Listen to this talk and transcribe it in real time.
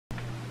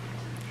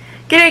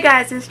G'day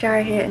guys, it's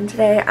Jara here, and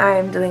today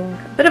I'm doing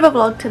a bit of a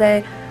vlog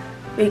today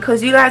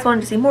because you guys wanted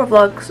to see more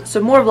vlogs,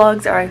 so more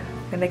vlogs are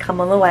going to come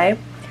on the way.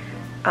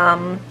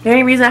 The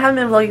only reason I haven't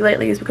been vlogging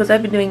lately is because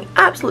I've been doing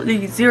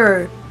absolutely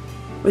zero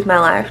with my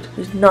life.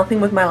 There's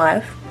nothing with my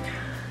life,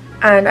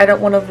 and I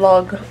don't want to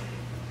vlog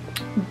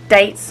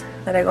dates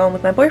that I go on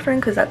with my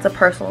boyfriend because that's a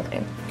personal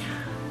thing,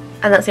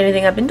 and that's the only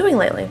thing I've been doing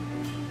lately.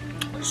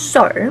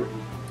 So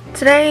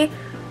today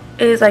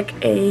is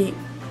like a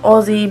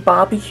Aussie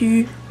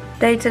barbecue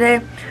day today.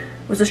 It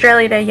was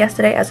Australia Day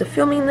yesterday as of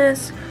filming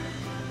this.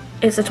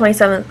 It's the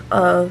 27th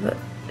of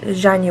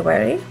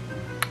January,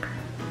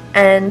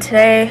 and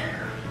today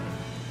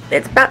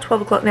it's about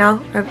 12 o'clock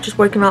now. I've just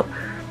woken up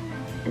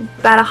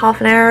about a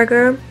half an hour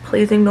ago.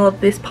 Please ignore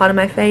this part of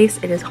my face.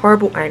 It is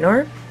horrible, I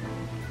know.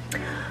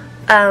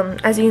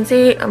 As you can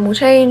see, I'm all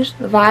changed.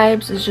 The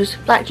vibes is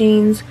just black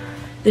jeans,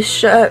 this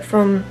shirt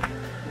from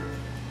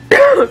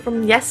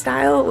from Yes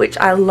Style, which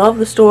I love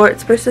the store.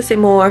 It's supposed to sit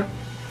more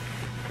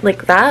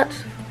like that,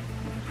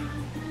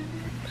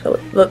 so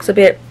it looks a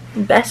bit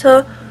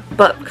better,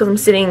 but because I'm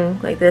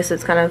sitting like this,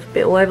 it's kind of a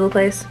bit all over the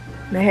place.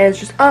 My hair is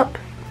just up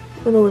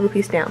with a little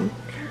piece down.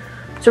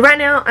 So right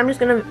now I'm just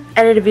going to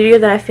edit a video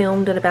that I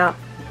filmed at about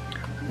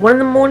 1 in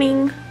the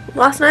morning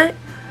last night,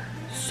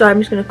 so I'm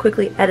just going to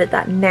quickly edit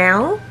that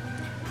now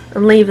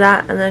and leave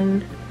that, and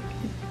then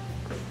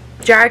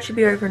Jared should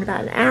be over in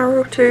about an hour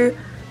or two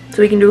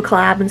so we can do a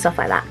collab and stuff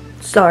like that.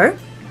 So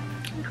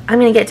I'm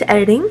going to get to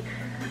editing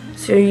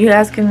so you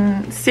guys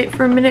can sit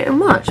for a minute and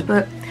watch.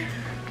 But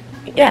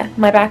yeah,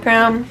 my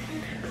background,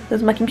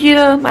 there's my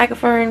computer,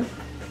 microphone,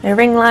 my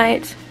ring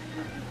light,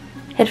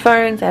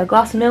 headphones, I have a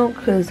glass of milk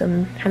because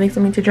I'm having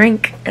something to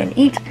drink and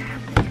eat.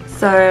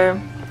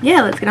 So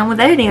yeah, let's get on with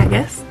editing, I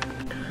guess.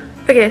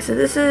 Okay, so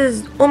this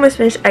is almost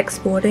finished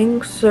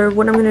exporting, so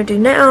what I'm going to do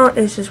now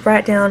is just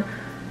write down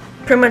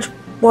pretty much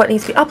what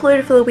needs to be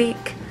uploaded for the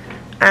week,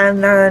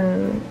 and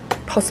then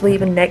possibly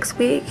even next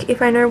week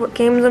if I know what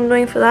games I'm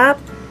doing for that.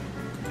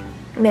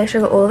 Make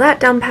sure I got all of that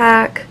down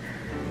pack,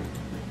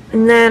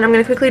 and then I'm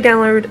going to quickly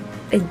download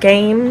a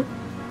game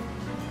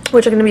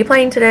which I'm going to be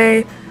playing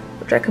today,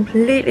 which I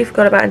completely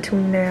forgot about until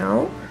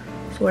now.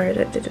 So where is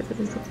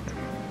it?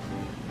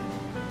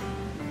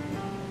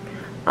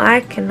 I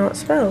cannot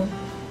spell.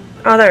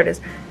 Oh, there it is.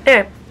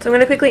 Anyway, so I'm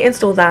going to quickly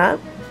install that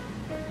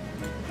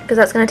because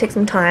that's going to take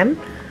some time.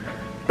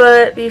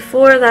 But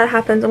before that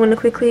happens, I'm going to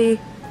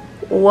quickly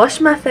wash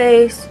my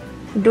face,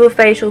 do a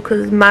facial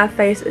because my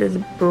face is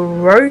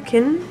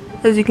broken.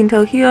 As you can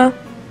tell here,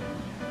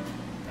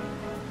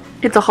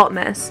 it's a hot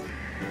mess.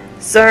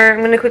 So I'm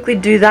going to quickly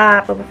do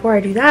that, but before I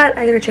do that,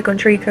 I gotta check on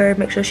Trico,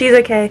 make sure she's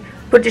okay,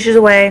 put dishes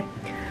away.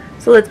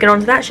 So let's get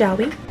on to that, shall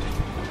we?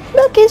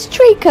 Look, it's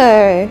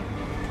Trico.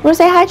 Want to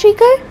say hi,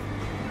 Trico?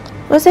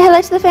 Want to say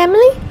hello to the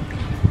family?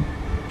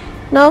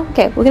 No?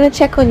 Okay, we're going to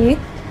check on you.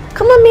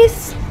 Come on,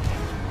 miss.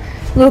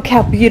 Look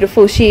how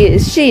beautiful she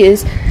is. She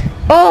is.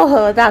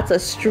 Oh, that's a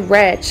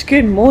stretch.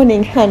 Good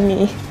morning,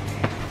 honey.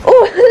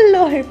 Oh,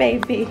 hello,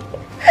 baby.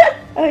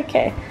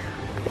 Okay.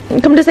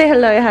 Come to say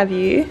hello, have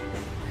you?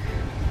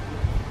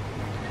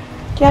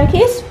 Do you have a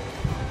kiss?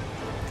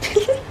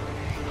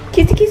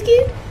 Kissy, kiss,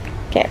 kiss.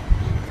 Okay.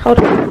 Hold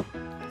on.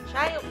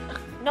 Child.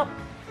 No.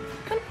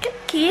 Come,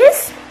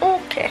 kiss.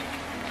 Okay.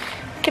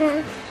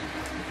 Come.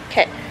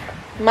 Okay.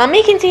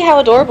 Mommy can see how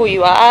adorable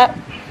you are.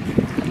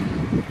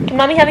 Can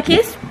mommy have a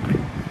kiss?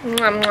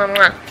 Mwah, mwah,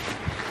 mwah.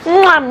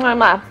 Mwah, mwah,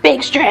 mwah.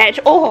 Big stretch.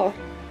 Oh.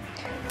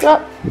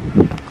 Well,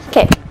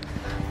 okay.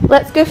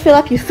 Let's go fill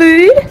up your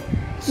food.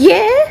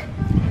 Yeah?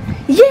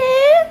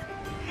 Yeah?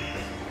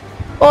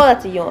 Oh,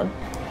 that's a yawn.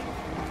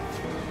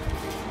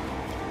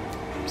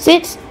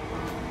 Sit.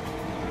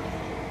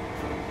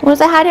 Want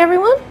to say hi to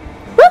everyone?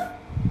 Whoop.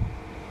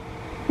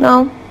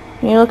 No?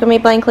 You look at me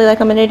blankly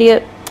like I'm an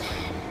idiot?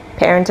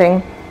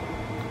 Parenting.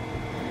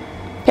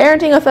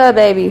 Parenting a fur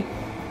baby.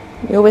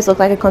 You always look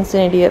like a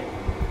constant idiot.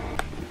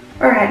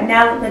 Alright,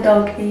 now that the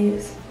dog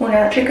is, well,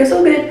 now that Trico's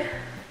all good,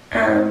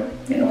 I'm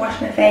gonna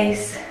wash my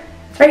face.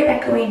 It's very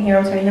echoey in here.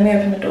 I'm sorry, let me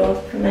open the door.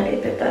 It might be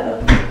a bit better.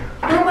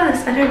 Or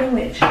worse, I don't know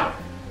which.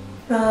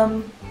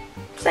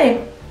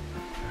 Same.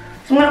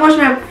 So I'm gonna wash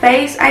my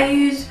face. I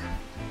use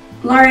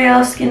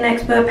L'Oreal Skin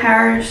Expert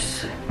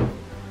Paris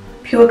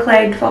Pure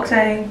Clay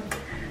Defocting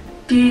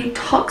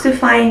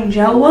Detoxifying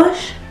Gel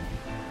Wash.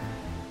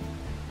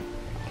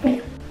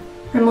 Yeah.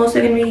 I'm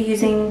also gonna be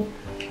using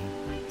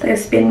like a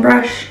spin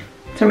brush.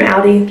 It's from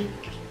Aldi,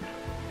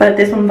 but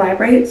this one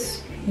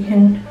vibrates. You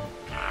can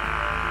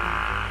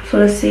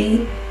sort of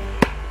see.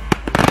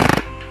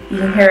 You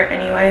can hear it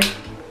anyway.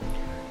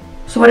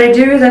 So what I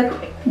do is I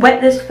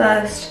wet this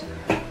first,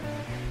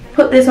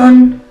 put this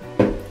on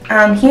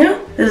here.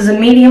 This is a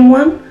medium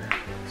one.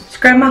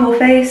 Scrub my whole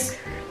face,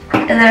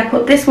 and then I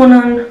put this one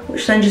on,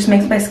 which then just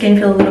makes my skin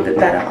feel a little bit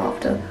better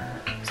after.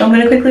 So I'm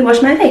going to quickly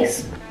wash my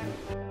face.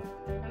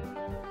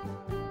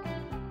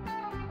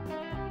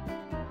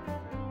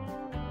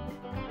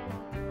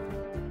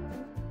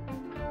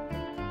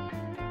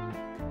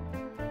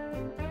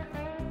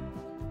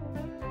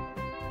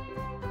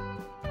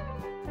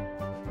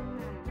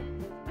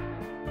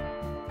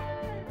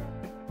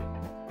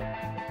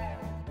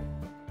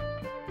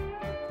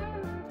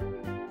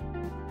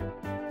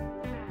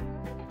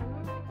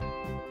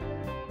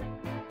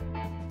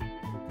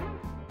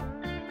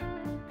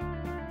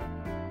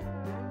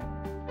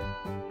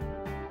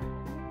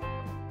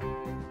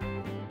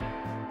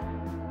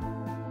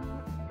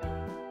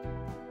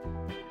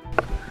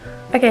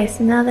 Okay,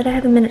 so now that I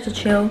have a minute to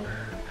chill,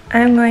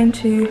 I'm going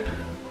to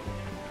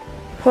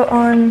put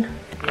on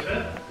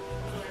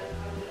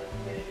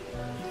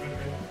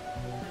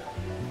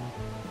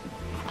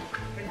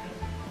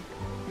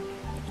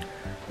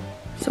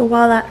so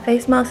while that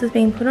face mask is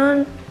being put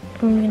on,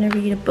 I'm going to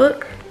read a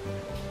book.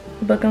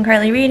 The book I'm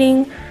currently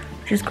reading,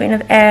 which is Queen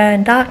of Air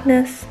and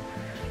Darkness.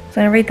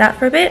 So I'm going to read that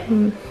for a bit.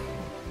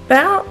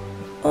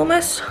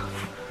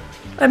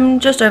 I'm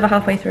just over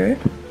halfway through.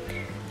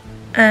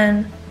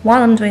 And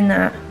while I'm doing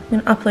that, I'm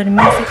going to upload it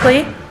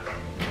musically.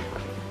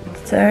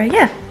 So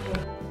yeah.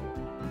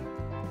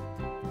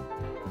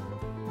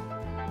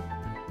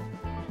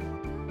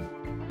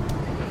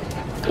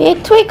 Hey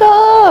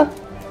Twinkle!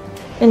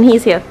 And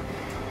he's here.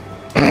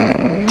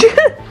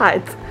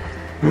 Hides.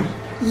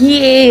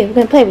 Yeah, we're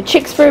gonna play with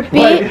chicks for a bit.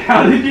 Wait,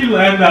 how did you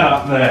land that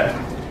up there?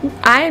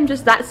 I am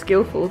just that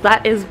skillful.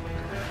 That is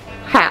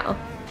how.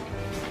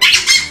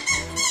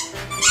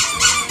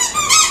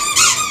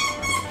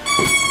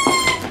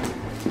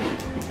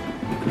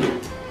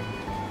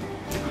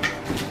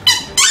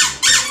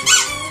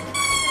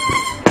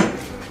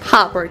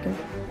 Heartbroken.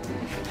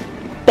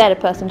 Better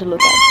person to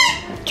look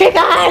at.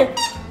 Trigger!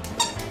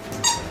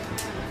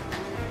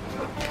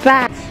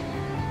 Bad.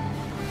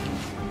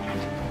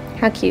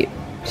 How cute.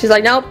 She's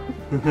like, nope.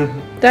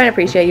 Don't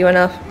appreciate you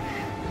enough.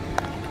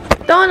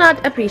 Do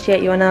not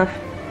appreciate you enough.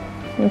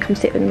 And come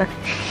sit with me.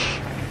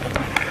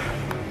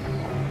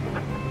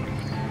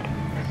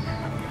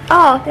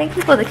 Oh, thank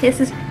you for the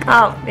kisses.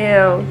 Oh,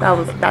 ew. That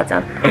was that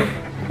sound.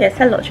 Yes,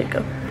 hello,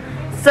 Chico.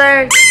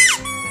 So,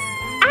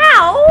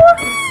 ow!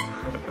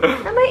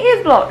 And my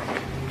ears blocked.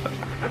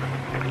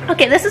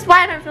 Okay, this is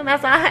why I don't film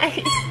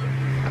outside.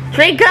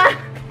 Trigger!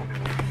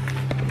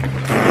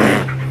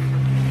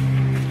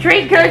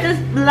 Draco,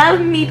 just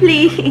love me,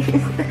 please.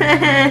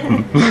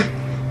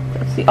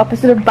 That's the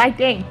opposite of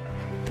biting.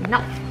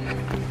 No.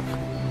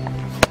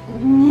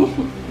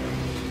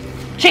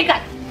 Draco.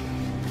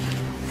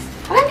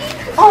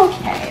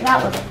 Okay, that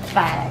was a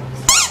bad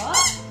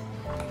start.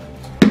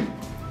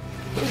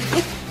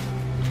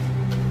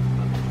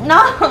 No,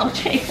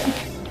 Draco.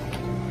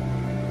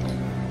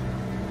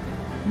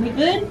 We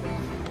good?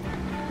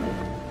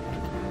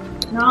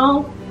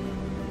 No.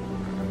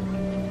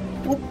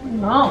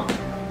 No.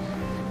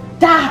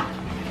 Stop!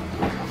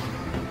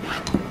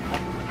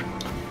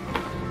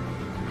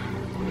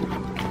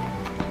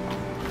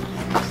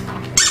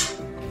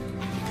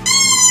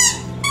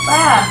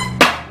 Ah!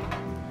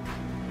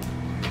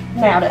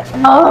 Nailed it.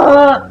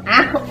 Oh!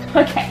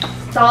 Ow! Okay,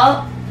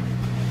 stop.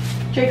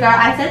 Trigger,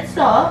 I said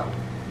stop.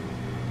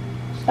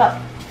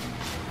 Stop.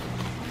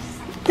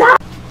 Stop!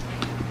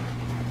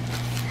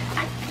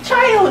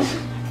 Child!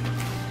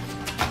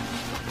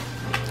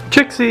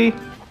 Trixie!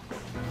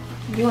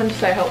 You are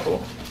so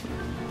helpful.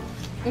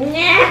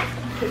 Nah,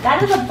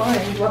 that is a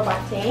bone you are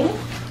biting.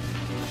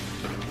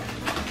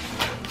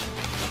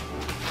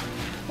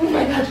 Oh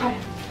my god, try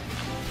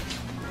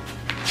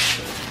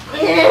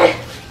it.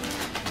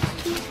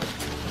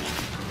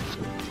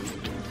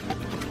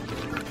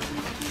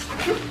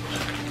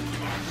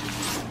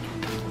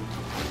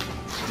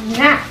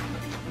 Nah.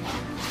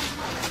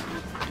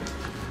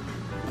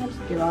 I'll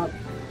just give up.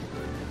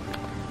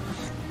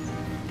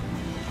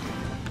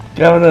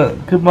 You having a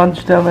good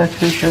munch down there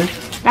too, Sherry?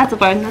 That's a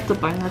bone, that's a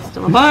bone, that's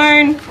still a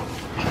bone.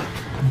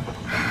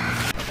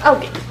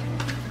 Okay.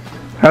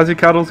 How's your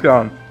cuddles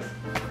going?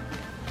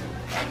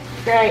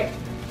 Great.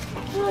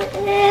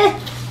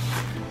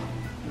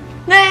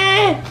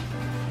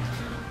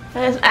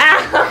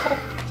 Ow!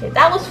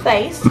 That was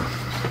face.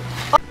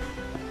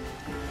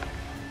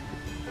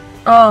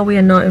 Oh, we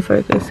are not in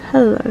focus.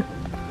 Hello.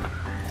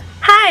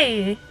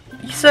 Hi!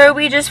 So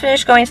we just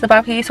finished going to the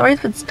barbecue. Sorry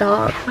if it's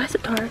dark. Why is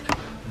it dark?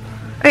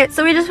 Okay,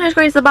 so we just finished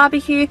going to the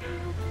barbecue.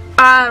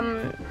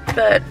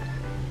 But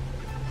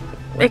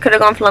it could have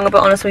gone for longer,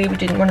 but honestly we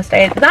didn't want to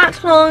stay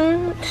that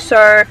long,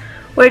 so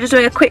we're just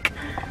doing a quick,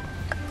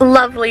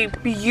 lovely,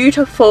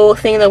 beautiful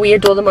thing that we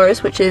adore the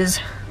most, which is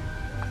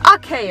our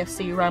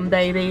KFC run,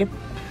 baby.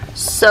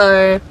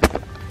 So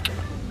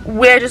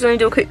we're just going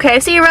to do a quick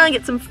KFC run,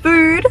 get some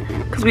food,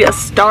 because we are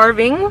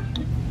starving,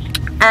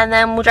 and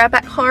then we'll drive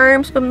back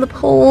home, swim in the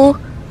pool,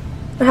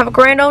 and have a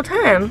grand old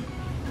time.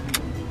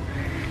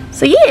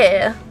 So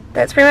yeah,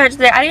 that's pretty much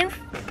it. I didn't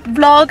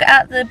vlog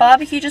at the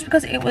barbecue just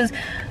because it was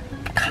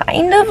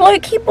kind of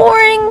low-key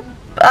boring,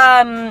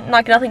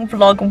 like nothing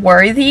vlog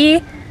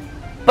worthy,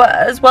 but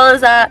as well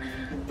as that,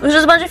 it was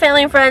just a bunch of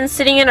family and friends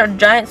sitting in a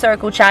giant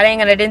circle chatting,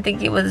 and I didn't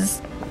think it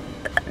was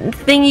the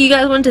thing you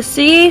guys wanted to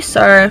see,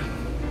 so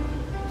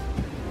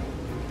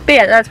but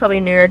yeah, that's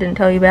probably new I didn't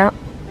tell you about.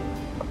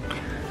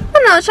 I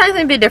don't know, I was trying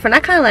something a bit different.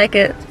 I kind of like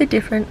it, it's a bit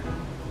different.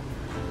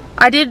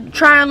 I did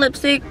try on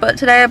lipstick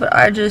today, but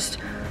I just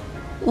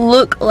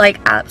look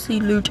like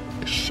absolute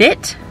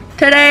shit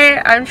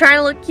today. I'm trying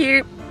to look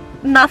cute,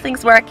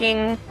 nothing's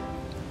working.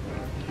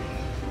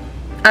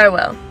 Oh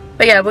well.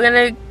 But yeah, we're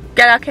gonna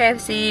get our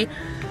KFC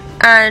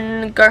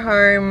and go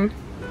home.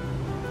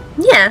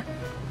 Yeah.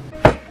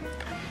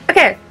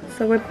 Okay,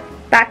 so we're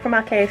back from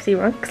our KFC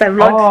run because I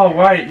vlogged. Oh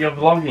wait, you're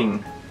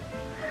vlogging.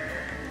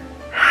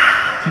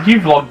 Did you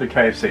vlog the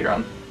KFC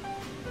run?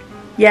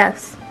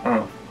 Yes.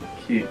 Oh,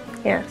 cute.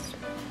 Yes.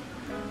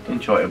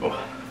 Enjoyable.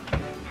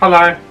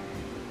 Hello.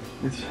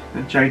 It's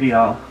the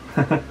JDR.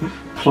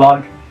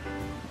 Plug.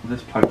 I'll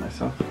just plug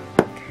myself.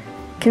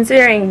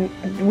 Considering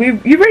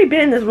you've already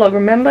been in this vlog,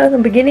 remember the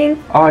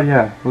beginning? Oh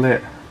yeah,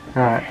 lit.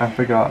 Alright, I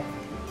forgot.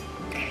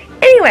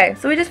 Anyway,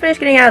 so we just finished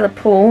getting out of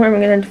the pool and we're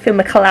going to film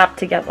a collab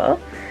together.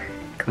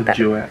 The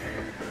duet.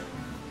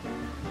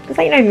 Is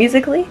that, you know,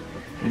 musically?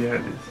 Yeah,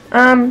 it is.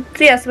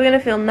 So yeah, so we're going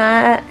to film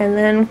that and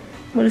then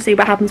we'll just see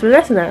what happens with the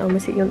rest of that. I'm going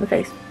to see you in the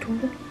face.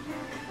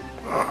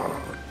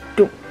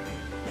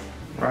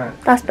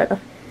 Right. That's better.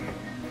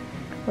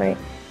 Wait.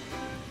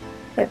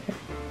 Okay.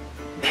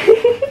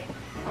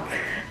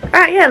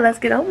 Alright, yeah, let's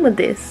get on with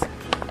this.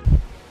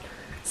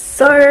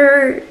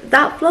 So,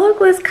 that vlog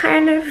was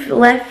kind of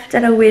left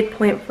at a weird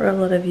point for a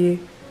lot of you.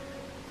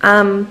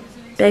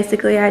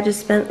 Basically I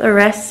just spent the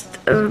rest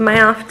of my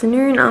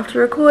afternoon after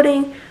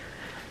recording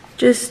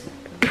just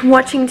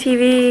watching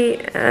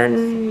TV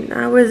and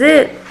that was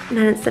it. And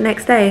then it's the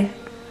next day.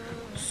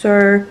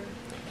 So,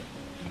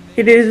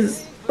 it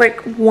is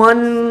like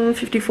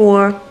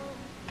 1:54.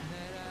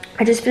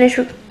 I just finished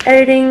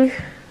editing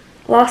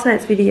last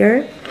night's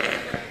video.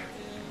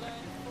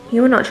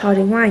 You are not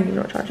charging. Why are you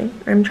not charging?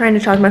 I'm trying to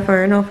charge my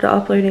phone after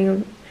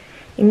uploading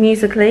it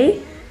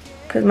musically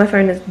because my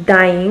phone is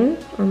dying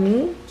on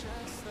me,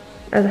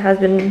 as it has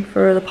been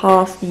for the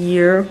past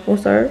year or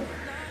so.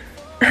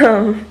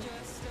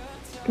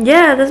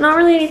 Yeah, there's not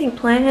really anything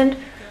planned.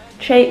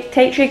 Take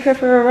Chico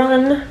for a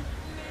run.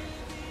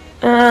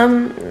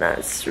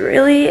 That's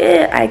really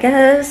it, I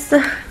guess.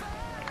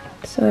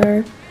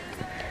 So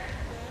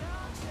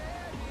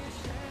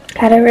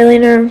I don't really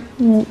know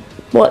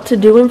what to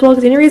do in vlogs.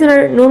 The only reason I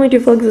don't normally do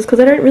vlogs is because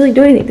I don't really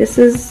do anything. This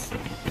is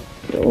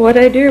what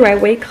I do. I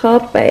wake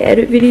up, I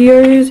edit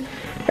videos,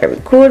 I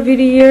record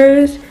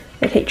videos,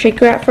 I take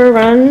Chico out for a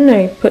run,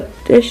 I put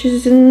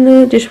dishes in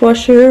the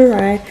dishwasher,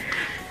 I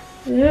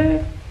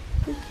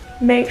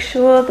make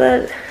sure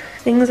that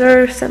things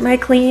are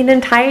semi-clean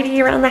and tidy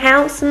around the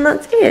house, and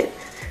that's it.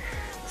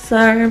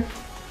 So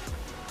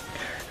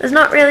there's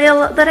not really a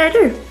lot that I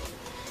do.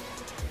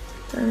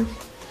 So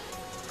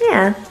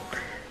yeah.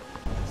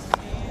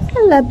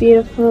 Hello,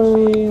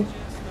 beautiful.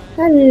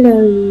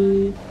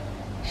 Hello.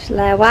 She's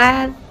like,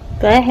 why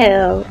the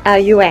hell are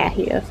you out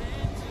here?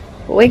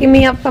 Waking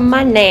me up from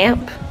my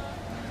nap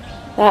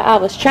that I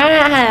was trying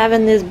to have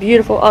in this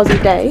beautiful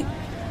Aussie day.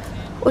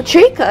 Well,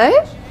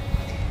 Chico,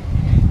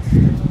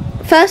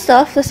 first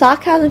off, the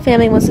Sarcasm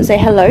family wants to say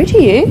hello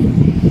to you.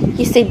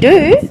 Yes, they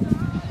do.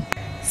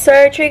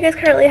 So, Chico's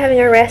currently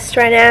having a rest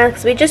right now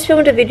because we just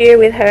filmed a video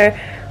with her.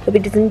 We'll be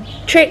doing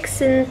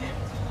tricks and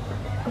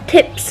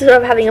tips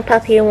of having a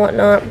puppy and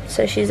whatnot.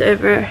 So she's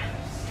over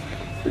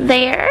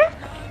there.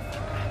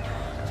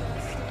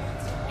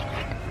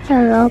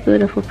 Hello,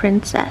 beautiful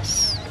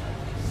princess.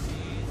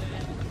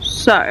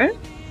 So,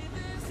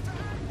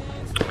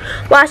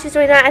 while she's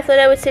doing that, I thought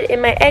I would sit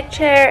in my egg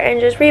chair and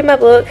just read my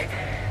book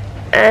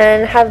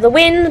and have the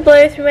wind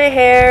blow through my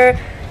hair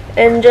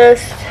and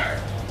just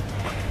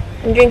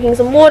drinking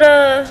some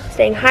water,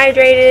 staying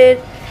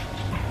hydrated,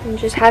 and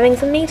just having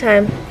some me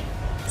time.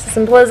 It's as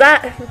simple as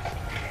that.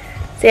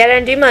 See, I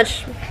don't do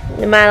much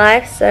in my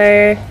life,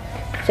 so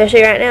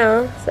especially right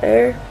now,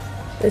 so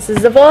this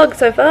is the vlog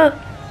so far.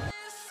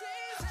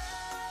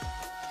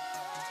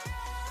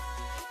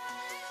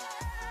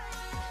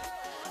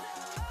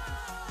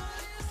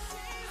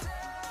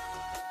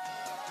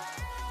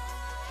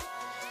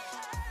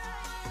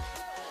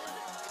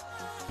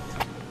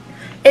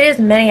 It is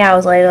many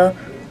hours later.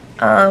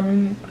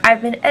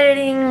 I've been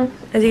editing,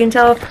 as you can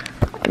tell.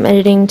 I'm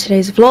editing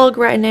today's vlog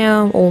right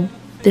now, or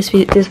this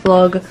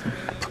vlog.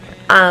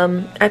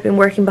 I've been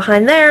working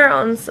behind there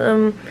on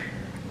some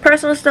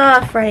personal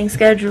stuff, writing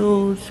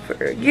schedules for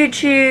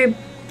YouTube,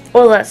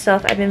 all that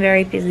stuff. I've been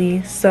very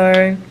busy.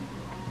 So,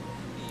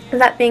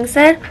 that being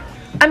said,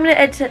 I'm going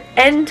to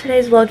end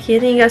today's vlog here.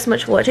 Thank you guys so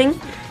much for watching.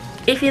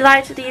 If you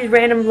liked these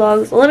random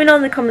vlogs, let me know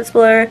in the comments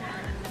below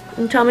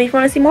and tell me if you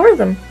want to see more of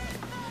them.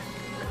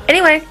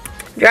 Anyway,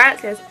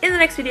 alright guys, in the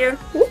next video,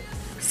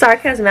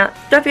 Sarcasm out.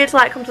 Don't forget to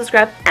like, comment,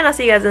 subscribe, and I'll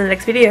see you guys in the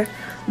next video.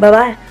 Bye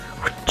bye.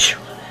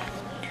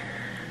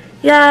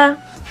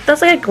 Yeah,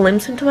 that's like a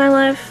glimpse into my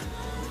life.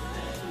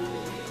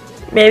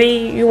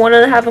 Maybe you want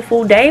to have a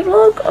full day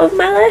vlog of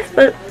my life,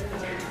 but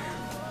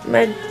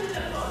my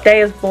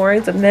day is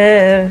boring, so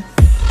meh.